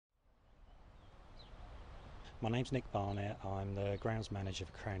My name's Nick Barnett. I'm the grounds manager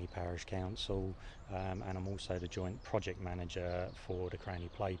for Cranleigh Parish Council, and I'm also the joint project manager for the Cranleigh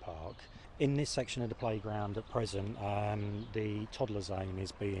Play Park. In this section of the playground at present, the toddler zone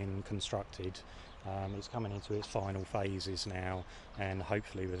is being constructed. It's coming into its final phases now, and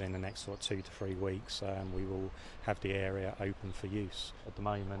hopefully within the next 2 to 3 weeks we will have the area open for use. At the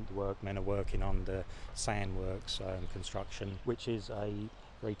moment the workmen are working on the sandworks construction, which is a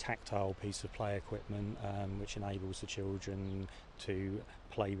very tactile piece of play equipment which enables the children to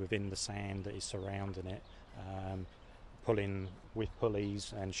play within the sand that is surrounding it, pulling with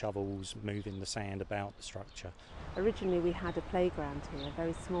pulleys and shovels, moving the sand about the structure. Originally we had a playground here, a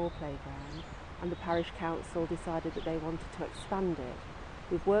very small playground, and the parish council decided that they wanted to expand it.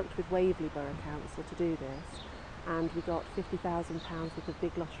 We've worked with Waverley Borough Council to do this, and we got £50,000 worth of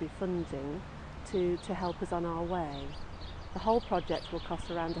big lottery funding to help us on our way. The whole project will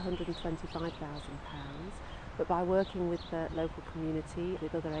cost around £125,000, but by working with the local community,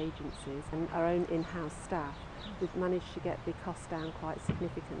 with other agencies and our own in-house staff, we've managed to get the cost down quite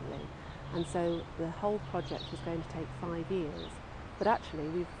significantly. And so the whole project was going to take 5 years, but actually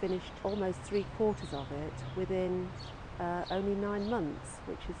we've finished almost 3/4 of it within only 9 months,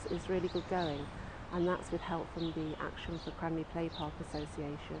 which is really good going. And that's with help from the Action for Cranleigh Play Park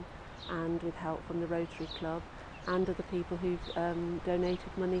Association and with help from the Rotary Club and other people who've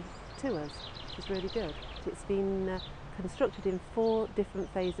donated money to us, which is really good. It's been constructed in 4 different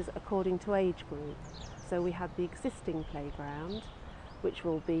phases according to age group. So we had the existing playground, which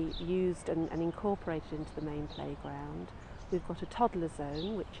will be used and incorporated into the main playground. We've got a toddler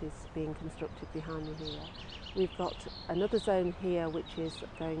zone, which is being constructed behind me here. We've got another zone here, which is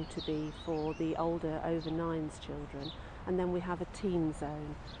going to be for the older over 9s children. And then we have a teen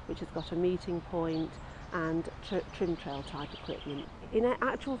zone, which has got a meeting point and trim trail type equipment. In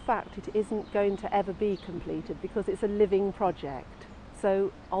actual fact, it isn't going to ever be completed because it's a living project.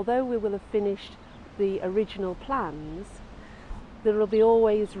 So although we will have finished the original plans, there will be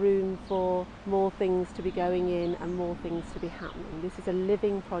always room for more things to be going in and more things to be happening. This is a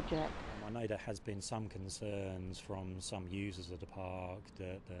living project. I know there has been some concerns from some users of the park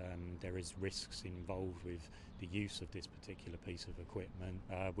that there is risks involved with the use of this particular piece of equipment.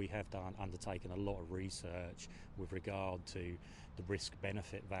 We have undertaken a lot of research with regard to the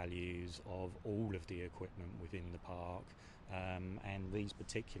risk-benefit values of all of the equipment within the park, and these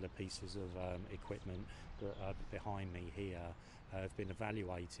particular pieces of equipment that are behind me here have been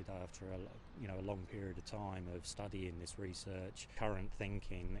evaluated after a long period of time of studying this research. Current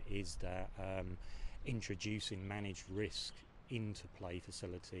thinking is that introducing managed risk into play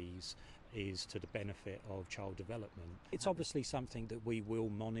facilities is to the benefit of child development. It's obviously something that we will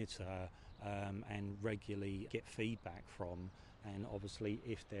monitor and regularly get feedback from, and obviously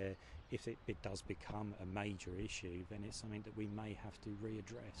if it does become a major issue, then it's something that we may have to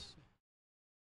readdress.